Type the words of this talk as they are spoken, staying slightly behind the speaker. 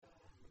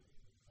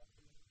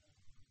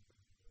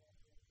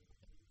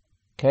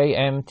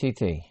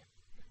KMTT,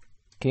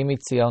 Ki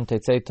Mitzion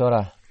Tetzei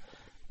Torah,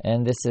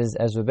 and this is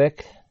Ezra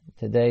Beck.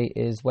 Today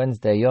is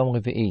Wednesday, Yom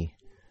Revi'i,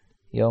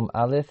 Yom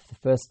Aleph, the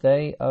first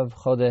day of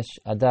Chodesh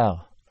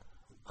Adar,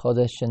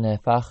 Chodesh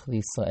Shenehapach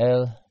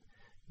L'Yisrael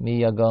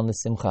Mi Yagon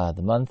L'Simcha,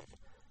 the month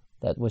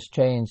that was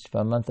changed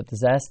from a month of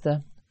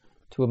disaster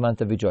to a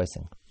month of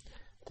rejoicing.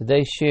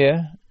 Today's shir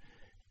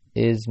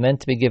is meant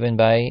to be given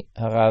by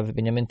Harav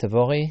Binyamin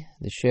Tavori,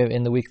 the shir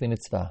in the weekly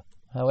mitzvah.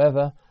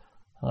 However,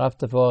 Harav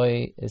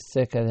Tavori is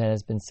sick and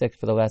has been sick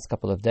for the last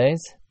couple of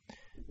days.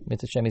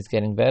 Mitzvah Hashem is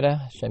getting better.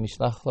 Hashem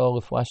yishlach lo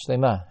refuah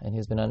shlema, and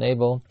he's been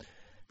unable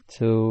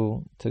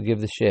to give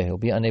the shir. He'll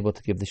be unable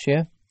to give the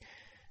shir.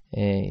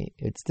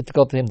 It's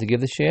difficult for him to give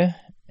the shir,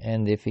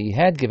 and if he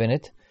had given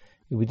it,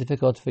 it would be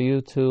difficult for you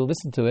to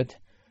listen to it,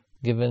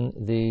 given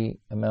the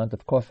amount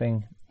of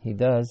coughing he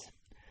does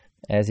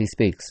as he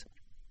speaks.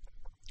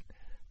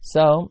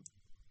 So,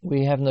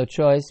 we have no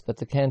choice but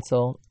to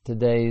cancel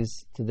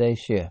today's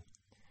shir.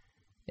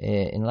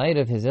 In light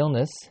of his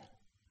illness,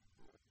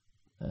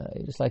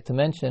 I'd just like to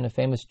mention a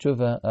famous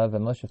tshuva of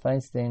Moshe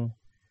Feinstein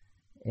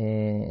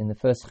in the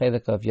first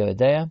chelik of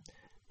Yeridea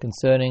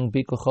concerning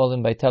Bikur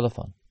Cholim by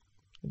telephone.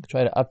 We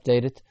try to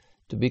update it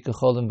to Bikur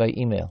Cholim by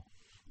email.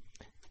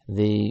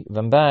 The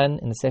Ramban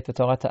in the Sefer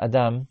Torah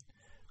Adam,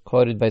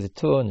 quoted by the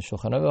Tur and the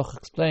Shulchan Aruch,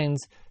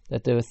 explains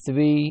that there are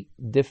three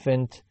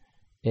different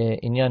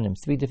inyanim,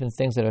 three different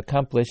things that are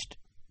accomplished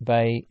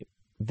by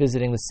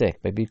visiting the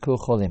sick, by Bikur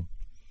Cholim.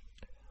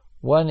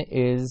 One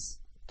is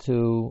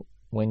to,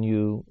 when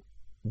you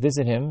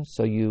visit him,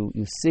 so you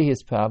see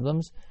his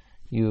problems,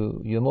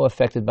 you're more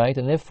affected by it,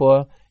 and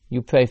therefore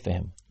you pray for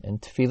him.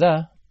 And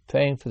tefillah,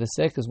 praying for the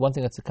sick, is one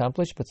thing that's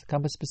accomplished, but it's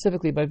accomplished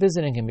specifically by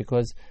visiting him,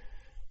 because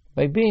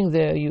by being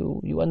there,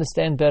 you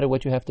understand better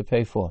what you have to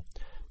pray for.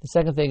 The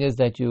second thing is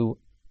that you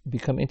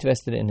become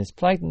interested in his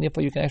plight, and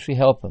therefore you can actually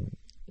help him.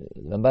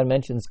 Ramban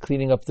mentions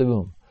cleaning up the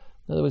room.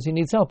 In other words, he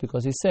needs help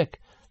because he's sick.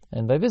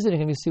 And by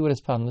visiting him, you see what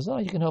his problems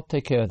are, you can help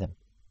take care of them.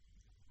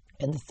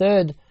 And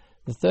the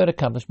third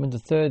accomplishment, the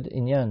third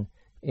inyan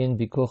in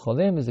Bikur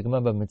Cholim is the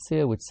Gemara Bava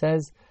Metzia, which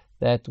says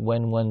that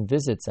when one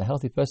visits, a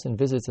healthy person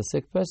visits a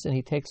sick person,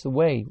 he takes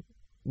away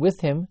with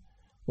him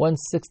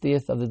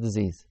 1/60th of the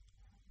disease.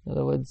 In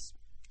other words,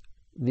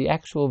 the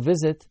actual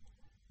visit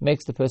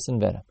makes the person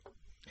better.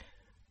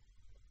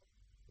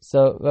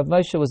 So Rav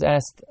Moshe was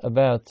asked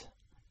about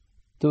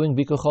doing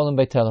Bikur Cholim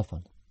by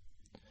telephone.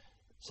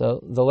 So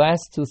the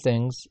last two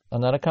things are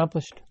not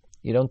accomplished.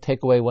 You don't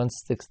take away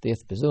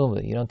 1/60th,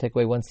 presumably. You don't take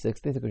away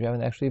 1/60th because you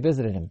haven't actually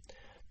visited him.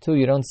 Two,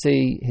 you don't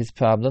see his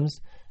problems,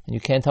 and you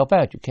can't help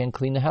out. You can't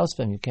clean the house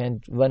for him. You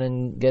can't run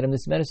and get him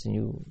this medicine.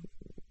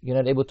 You're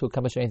not able to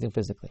accomplish anything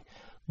physically.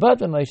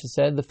 But, when Moshe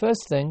said, the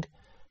first thing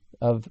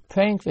of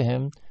praying for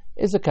him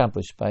is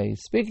accomplished by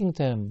speaking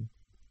to him,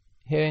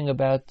 hearing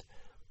about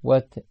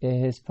what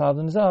his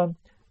problems are,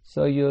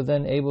 so you're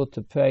then able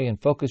to pray and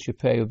focus your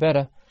prayer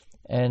better.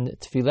 And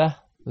tefillah,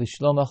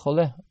 l'shlom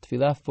hacholeh,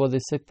 tefillah for the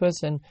sick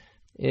person,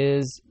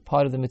 is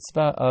part of the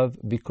mitzvah of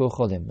Bikur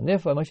Cholim. And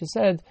therefore, Moshe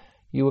said,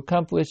 you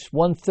accomplish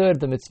 1/3 of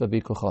the mitzvah of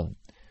Bikur Cholim.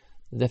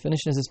 The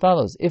definition is as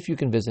follows. If you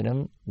can visit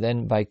him,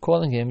 then by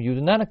calling him, you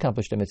do not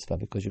accomplish the mitzvah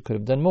because you could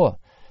have done more.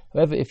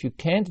 However, if you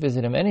can't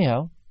visit him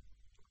anyhow,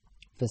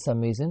 for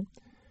some reason,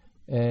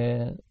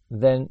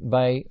 then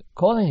by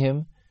calling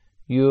him,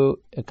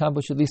 you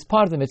accomplish at least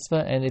part of the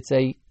mitzvah, and it's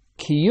a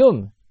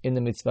kiyum in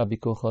the mitzvah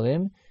Bikur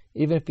Cholim,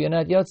 even if you're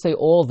not yet say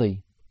all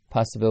the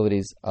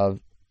possibilities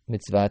of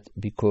mitzvah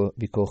Bikur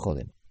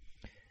Cholim.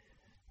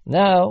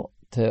 Now,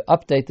 to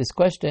update this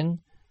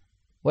question,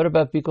 what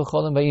about Bikur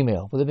Cholim by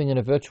email? We're living in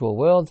a virtual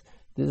world.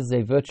 This is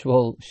a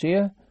virtual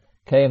shir.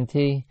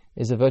 KMT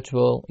is a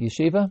virtual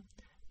yeshiva.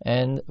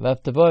 And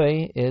Rav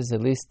Tavori is,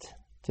 at least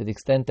to the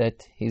extent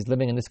that he's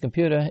living in this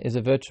computer, is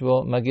a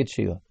virtual Magid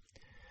shir.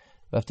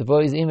 Rav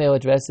Tavori's email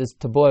address is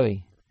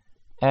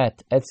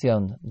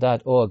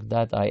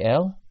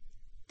tabori@etzion.org.il,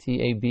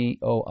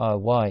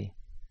 TABORY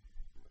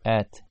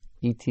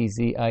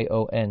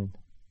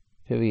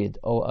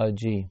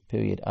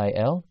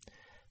 @ETZION.org.il.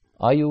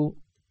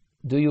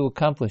 Do you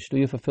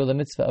fulfill the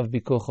mitzvah of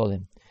Bikur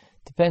Cholim?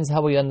 Depends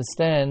how we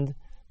understand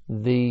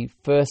the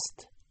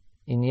first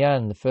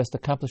inyan, the first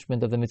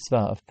accomplishment of the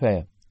mitzvah of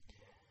prayer.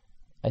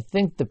 I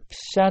think the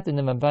pshat in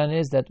the Ramban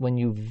is that when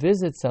you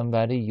visit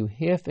somebody, you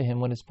hear for him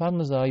what his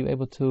problems are, you're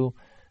able to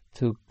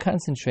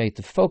concentrate,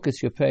 to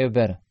focus your prayer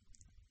better.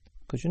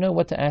 Because you know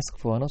what to ask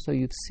for, and also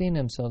you've seen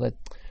him so that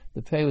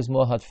the prayer is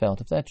more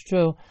heartfelt. If that's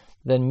true,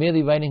 then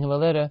merely writing him a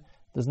letter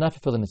does not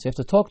fulfill the mitzvah. You have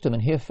to talk to him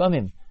and hear from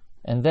him,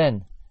 and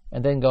then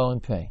go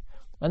and pray.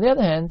 On the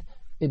other hand,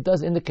 it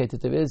does indicate that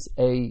there is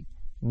a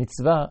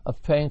mitzvah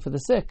of praying for the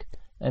sick.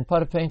 And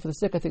part of praying for the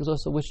sick, I think, is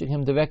also wishing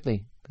him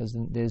directly, because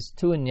there's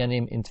two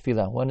inyanim in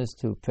tefillah. One is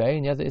to pray,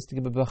 and the other is to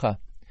give a bracha.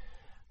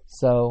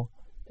 So,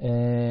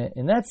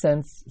 in that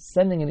sense,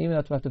 sending an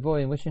email to Rav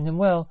Tavori and wishing him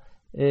well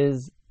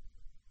is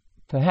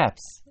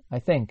perhaps, I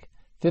think,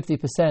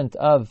 50%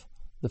 of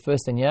the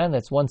first inyan.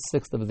 That's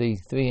 1/6 of the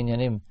three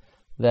inyanim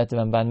that the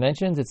Ramban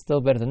mentions. It's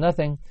still better than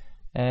nothing.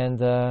 and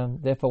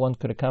therefore one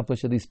could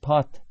accomplish at least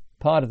part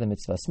of the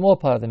mitzvah, a small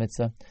part of the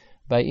mitzvah,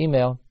 by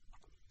email.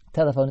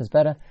 Telephone is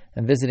better,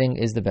 and visiting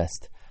is the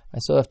best. I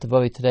saw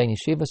Avtavori today in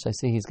yeshiva, so I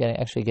see he's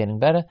actually getting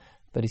better,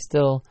 but he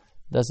still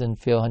doesn't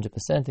feel 100%,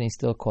 and he's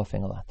still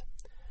coughing a lot.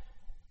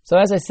 So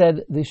as I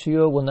said, the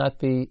shiur will not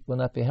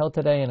be held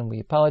today, and we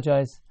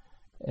apologize.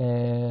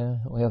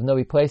 We have no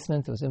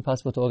replacement. It was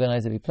impossible to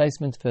organize a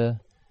replacement for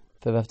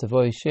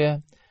Avtavori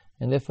shiur,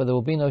 and therefore there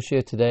will be no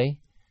shiur today.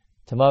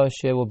 Tomorrow's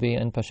shiur will be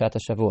in Parshat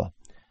HaShavua.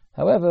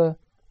 However,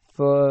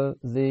 for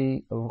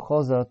the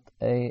Chozot,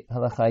 a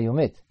halacha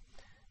yomit,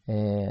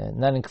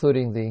 not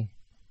including the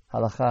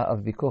halacha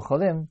of Bikur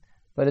Cholim,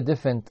 but a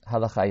different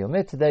halacha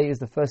yomit. Today is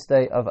the first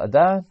day of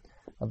Adar,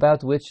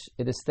 about which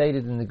it is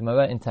stated in the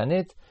Gemara in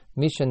Tanit,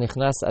 Misha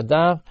Nichnas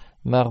Adar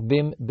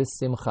Marbim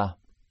B'Simcha.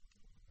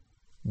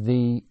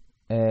 The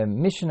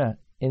Mishnah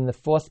in the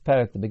fourth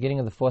parak, the beginning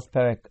of the fourth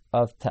parak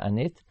of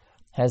Ta'anit,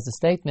 has the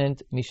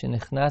statement, Misha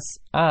Nichnas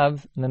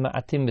Av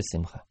Mema'atim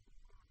B'Simcha.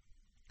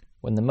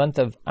 When the month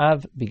of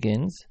Av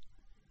begins,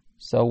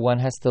 so one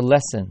has to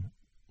lessen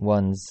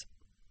one's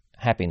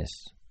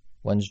happiness,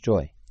 one's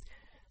joy.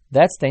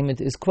 That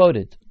statement is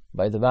quoted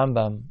by the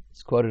Rambam.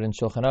 It's quoted in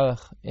Shulchan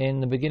Aruch in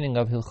the beginning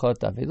of Hilchot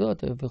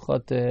Avilot,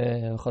 Hilchot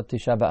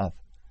Tisha B'Av.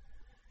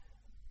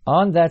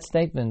 On that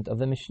statement of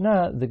the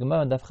Mishnah, the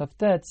Gemara Daf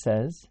Chavtet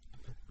says,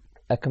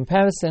 a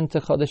comparison to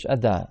Chodesh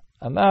Adar.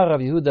 Amar Rav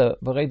Yehuda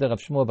v'Reida Rav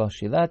Shmuel bar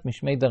Shilat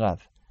Mishmei Darav.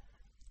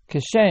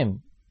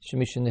 Keshem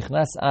shemish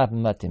nichnas Av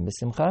matim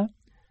b'simcha,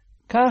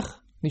 kach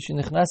mish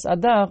nichnas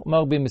Adar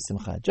marbim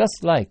b'simcha.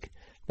 Just like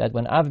that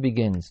when Av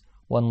begins,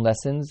 one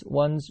lessens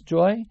one's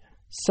joy,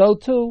 so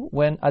too,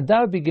 when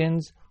Adar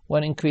begins,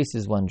 one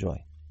increases one's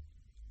joy.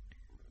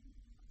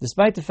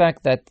 Despite the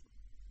fact that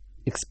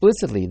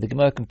explicitly the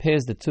Gemara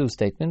compares the two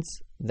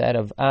statements, that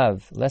of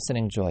Av,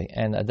 lessening joy,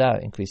 and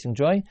Adar, increasing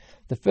joy,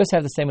 the first half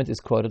of the statement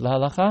is quoted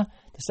l'halacha,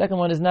 the second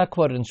one is not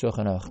quoted in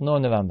Shulchan Aruch, nor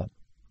in the Rambam.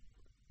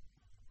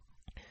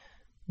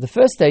 The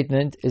first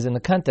statement is in the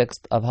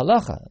context of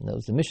halacha.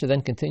 The Mishnah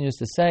then continues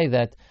to say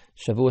that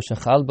Shavua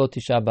Shechal Bo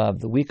Tisha B'Av,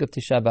 the week of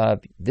Tisha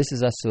B'Av, this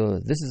is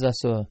Asur, this is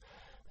Asur.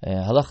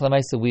 Halacha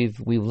l'maisa,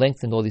 we've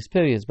lengthened all these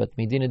periods, but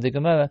Medina de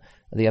Gemara,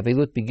 the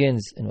Avilut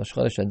begins in Rosh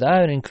Chodesh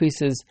Adar and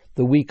increases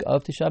the week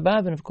of Tisha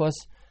B'Av, and of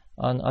course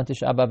on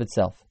Tisha B'Av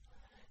itself.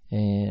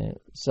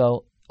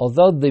 So,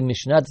 although the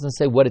Mishnah doesn't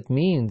say what it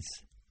means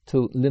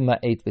to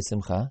lima'et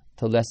v'simcha,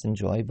 to lessen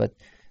joy, but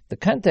the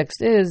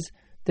context is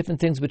different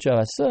things which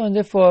are asur, and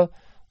therefore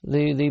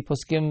the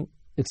poskim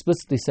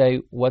explicitly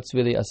say what's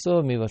really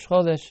asur mi Rosh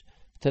Chodesh.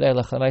 Today,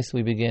 halacha l'maisa,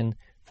 we begin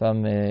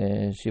from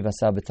Shiva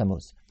Asar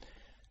B'Tammuz.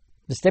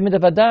 The statement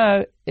of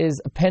Adar is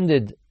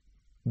appended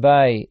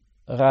by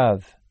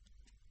Rav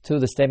to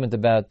the statement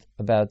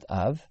about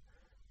Av,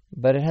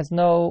 but it has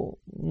no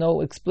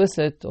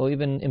explicit or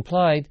even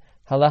implied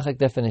halachic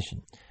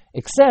definition,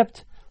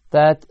 except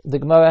that the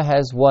Gemara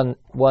has one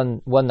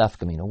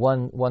nafkamina,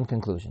 one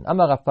conclusion.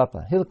 Amar Rav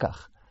Papa,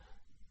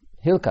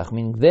 Hilkach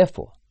meaning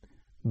therefore.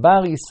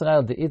 Bar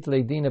Yisrael de'it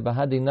leidina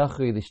bahadi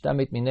nachri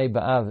lishtamit minei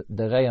ba'av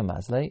dereya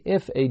mazlei.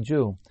 If a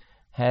Jew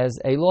has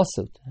a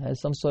lawsuit, has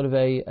some sort of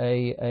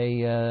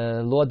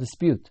a law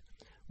dispute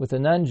with a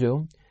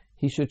non-Jew,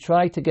 he should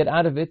try to get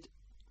out of it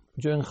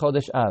during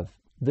Chodesh Av.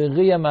 The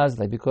Riya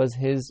Mazle, because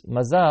his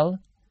mazal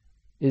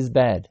is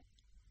bad.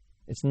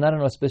 It's not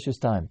an auspicious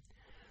time.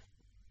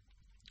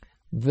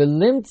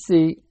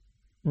 V'limtzi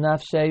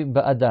nafshei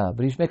ba'adar.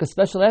 But he should make a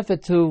special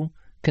effort to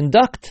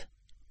conduct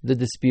the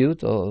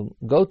dispute or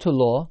go to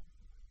law,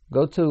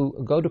 go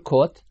to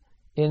court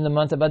in the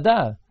month of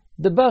Adar.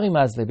 The Bari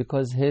Mazle,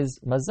 because his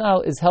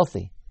mazal is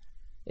healthy.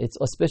 It's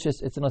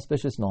auspicious. It's an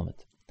auspicious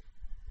moment.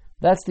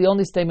 That's the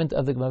only statement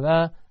of the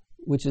Gemara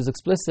which is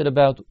explicit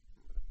about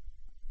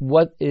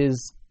what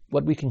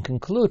we can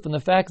conclude from the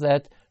fact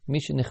that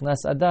Misha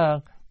Nichnas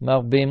Adar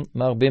Marbim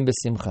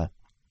B'Simcha.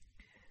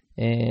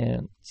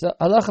 So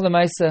halacha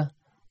l'maisa,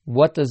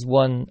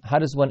 how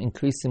does one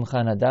increase Simcha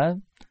and Adar?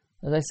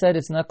 As I said,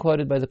 it's not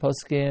quoted by the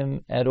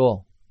poskim at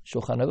all.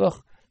 Shulchan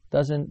Aruch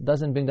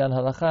doesn't bring down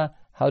halacha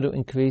how to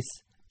increase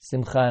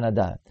Simcha and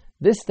Adar.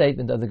 This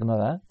statement of the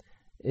Gemara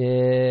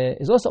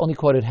is also only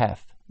quoted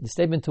half. The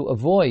statement to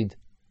avoid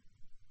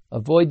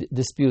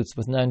disputes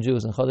with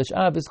non-Jews in Chodesh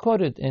Av is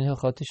quoted in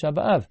Hilchot Tisha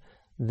B'Av.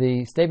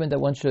 The statement that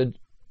one should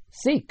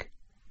seek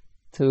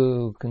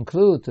to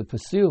conclude, to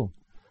pursue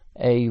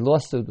a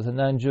lawsuit with a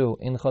non-Jew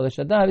in Chodesh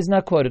Adar is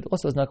not quoted.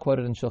 Also is not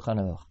quoted in Shulchan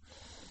Aruch.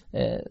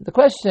 The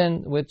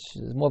question, which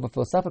is more of a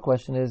philosophical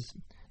question, is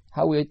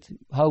how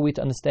are we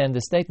to understand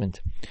this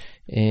statement?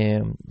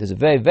 There's a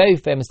very, very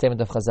famous statement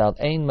of Chazal,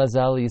 Ein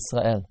Mazal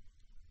Yisrael.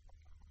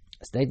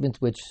 A statement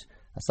which,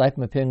 aside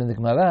from appearing in the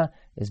Gemara,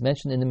 is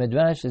mentioned in the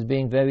Midrash as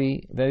being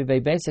very, very, very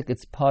basic.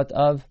 It's part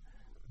of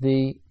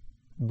the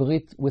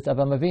Brit with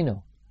Avraham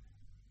Avinu.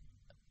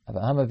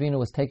 Avraham Avinu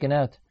was taken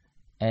out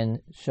and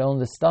shown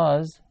the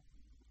stars.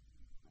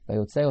 By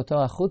Yotzei Oto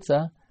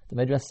HaChutza, the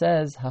Midrash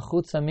says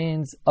HaChutza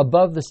means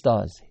above the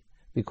stars,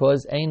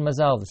 because Ein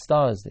Mazal, the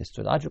stars, the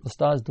astrological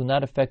stars, do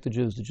not affect the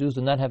Jews. The Jews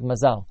do not have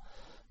Mazal.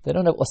 They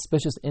don't have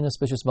auspicious,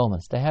 inauspicious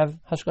moments. They have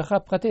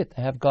hashgacha pratit.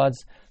 They have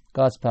God's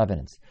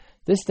providence.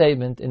 This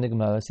statement in the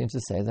Gemara seems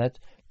to say that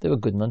there were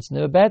good months and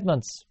there were bad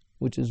months,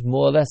 which is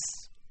more or less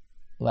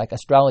like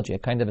astrology, a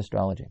kind of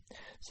astrology.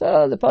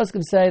 So the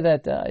poskim say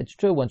that it's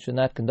true, one should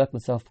not conduct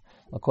oneself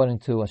according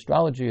to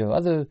astrology or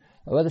other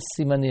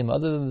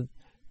simanim,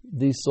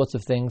 these sorts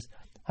of things.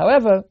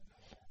 However,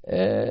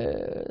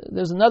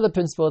 there's another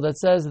principle that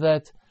says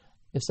that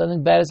if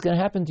something bad is going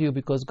to happen to you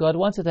because God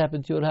wants it to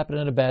happen to you, it'll happen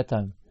at a bad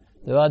time.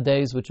 There are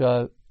days which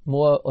are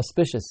more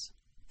auspicious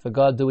for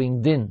God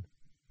doing din,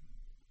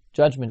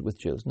 judgment with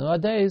Jews. There are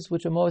days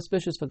which are more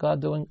auspicious for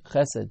God doing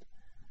chesed,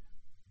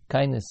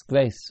 kindness,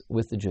 grace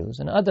with the Jews.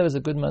 And Adar is a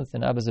good month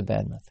and Ab is a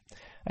bad month.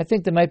 I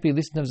think there might be, at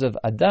least in terms of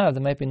Adar,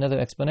 there might be another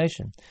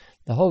explanation.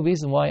 The whole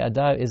reason why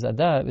Adar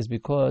is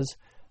because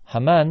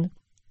Haman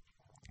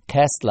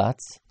cast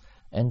lots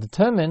and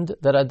determined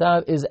that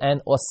Adar is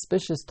an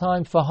auspicious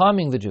time for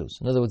harming the Jews.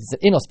 In other words,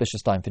 it's an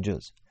inauspicious time for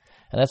Jews.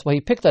 And that's why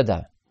he picked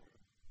Adar.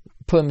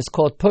 Purim is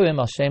called Purim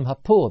al Shem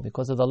HaPur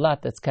because of the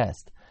lot that's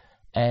cast.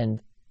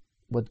 And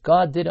what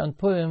God did on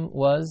Purim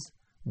was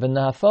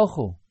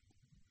v'nahafochu.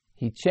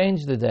 He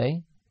changed the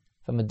day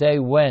from a day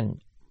when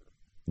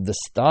the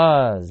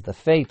stars, the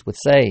fate would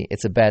say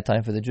it's a bad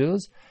time for the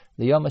Jews,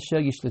 the Yom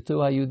Asher Yishletu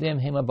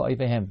HaYudim Hema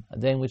Ba'ovehem, a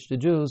day in which the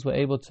Jews were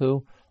able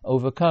to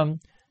overcome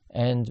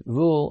and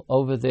rule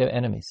over their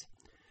enemies.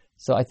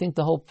 So I think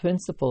the whole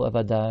principle of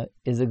Adar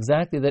is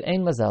exactly that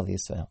Ein Mazal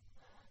Yisrael.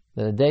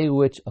 The day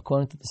which,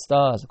 according to the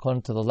stars,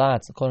 according to the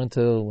lots, according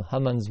to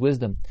Haman's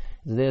wisdom,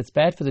 is a day that's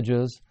bad for the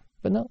Jews.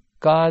 But no,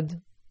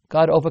 God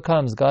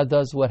overcomes. God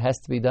does what has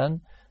to be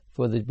done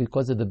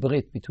because of the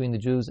brit between the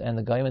Jews and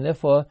the Goyim, and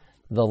therefore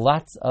the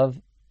lots of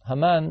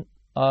Haman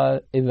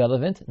are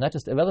irrelevant. Not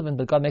just irrelevant,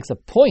 but God makes a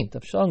point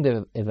of showing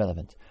they're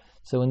irrelevant.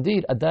 So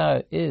indeed,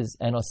 Adar is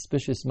an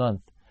auspicious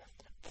month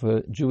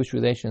for Jewish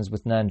relations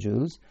with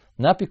non-Jews,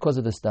 not because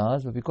of the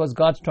stars, but because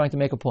God's trying to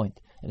make a point.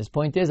 And his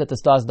point is that the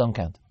stars don't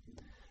count.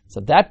 So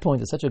that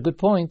point is such a good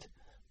point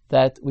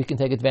that we can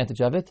take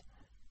advantage of it,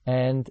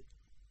 and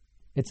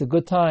it's a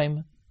good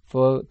time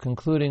for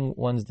concluding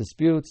one's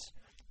disputes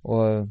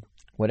or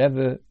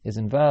whatever is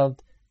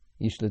involved.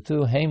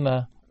 Yishletu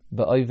Hema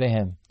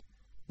Ba'ovehem,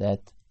 that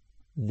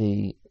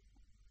the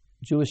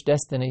Jewish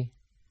destiny,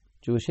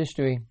 Jewish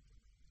history,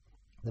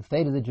 the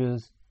fate of the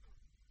Jews,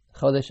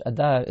 Chodesh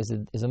Adar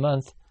is a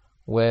month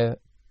where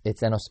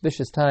it's an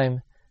auspicious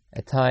time,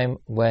 a time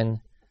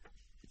when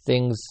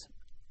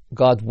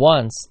God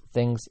wants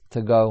things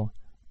to go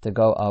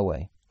our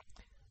way.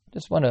 I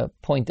just want to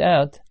point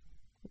out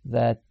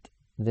that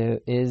there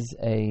is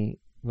a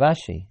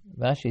Rashi.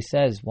 Rashi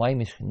says, why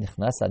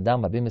nichnas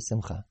Adam abim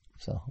simcha?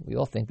 So we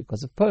all think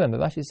because of Purim.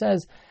 But Rashi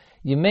says,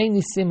 Yemei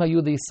nisim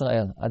hayu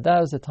Yisrael.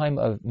 Adar is a time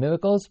of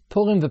miracles.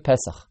 Purim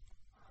v'Pesach.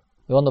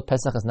 We all know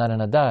Pesach is not an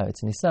Adar,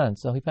 it's Nisan.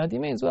 So he apparently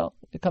means, well,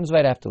 it comes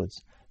right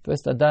afterwards.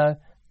 First Adar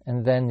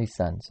and then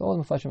Nisan. So all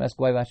the Mufashim ask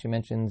why Rashi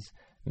mentions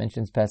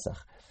Pesach.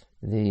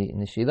 The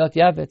Neshilot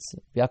Yavetz,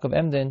 Yaakov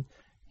Emden,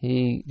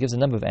 he gives a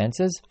number of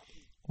answers.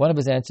 One of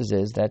his answers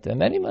is that there are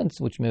many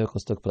months which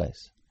miracles took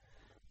place.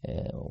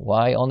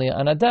 Why only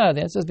on Adar?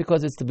 The answer is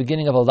because it's the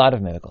beginning of a lot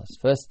of miracles.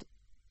 First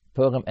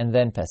Purim and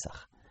then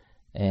Pesach.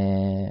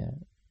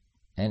 And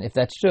if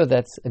that's true,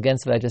 that's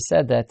against what I just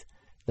said, that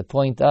the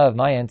point of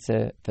my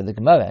answer for the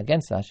Gemara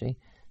against Rashi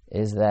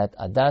is that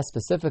Adar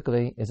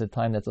specifically is a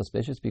time that's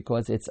auspicious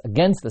because it's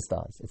against the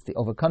stars. It's the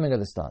overcoming of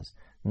the stars.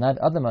 Not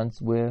other months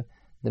where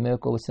the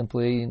miracle was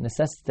simply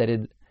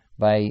necessitated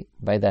by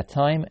that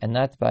time and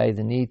not by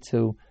the need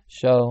to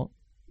show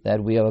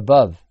that we are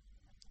above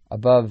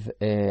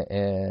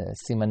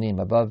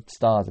simanim, above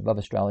stars, above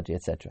astrology,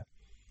 etc.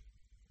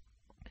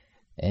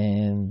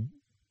 And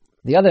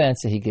the other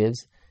answer he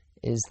gives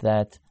is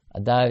that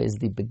Adar is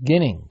the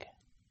beginning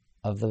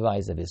of the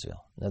rise of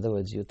Israel. In other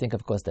words, you think,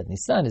 of course, that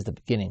Nisan is the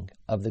beginning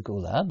of the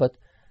Geulah, but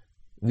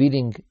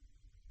reading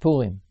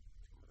Purim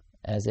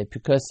as a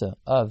precursor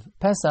of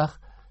Pesach,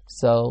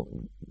 so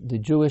the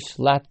Jewish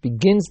lot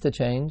begins to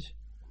change.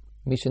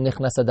 Misha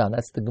Nichnas Adar.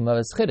 That's the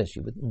Gemara's Chiddush.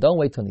 Don't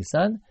wait till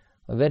Nisan.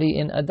 Already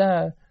in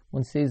Adar,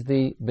 one sees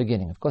the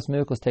beginning. Of course,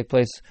 miracles take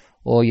place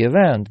all year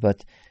round,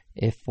 but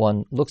if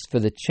one looks for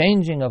the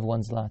changing of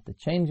one's lot, the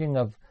changing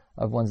of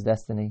one's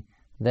destiny,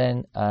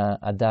 then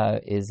Adar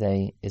is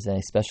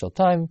a special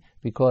time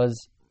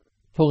because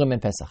Purim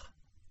and Pesach.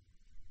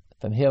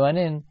 From here on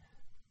in,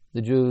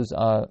 the Jews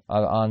are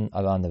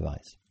on the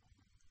rise.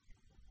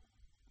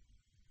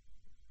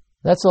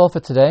 That's all for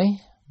today.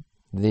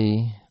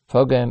 The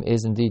program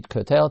is indeed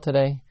curtailed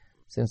today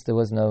since there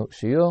was no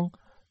shiur.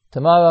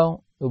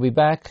 Tomorrow we'll be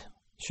back.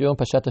 Shiur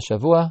Pashat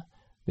HaShavua,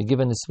 be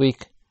given this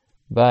week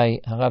by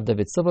Harav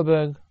David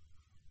Silverberg,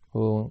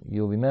 who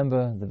you'll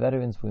remember, the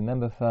veterans who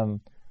remember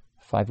from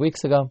 5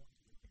 weeks ago.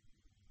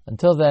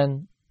 Until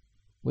then,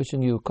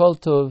 wishing you Kol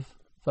Tov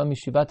from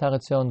Yeshivat Har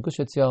Etzion, Gush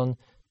Etzion.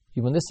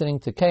 You've been listening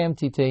to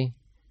KMTT,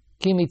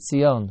 Ki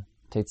Mitzion,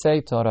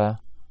 Tetzei Torah,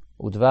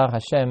 Udvar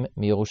Hashem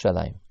Mi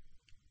Yerushalayim.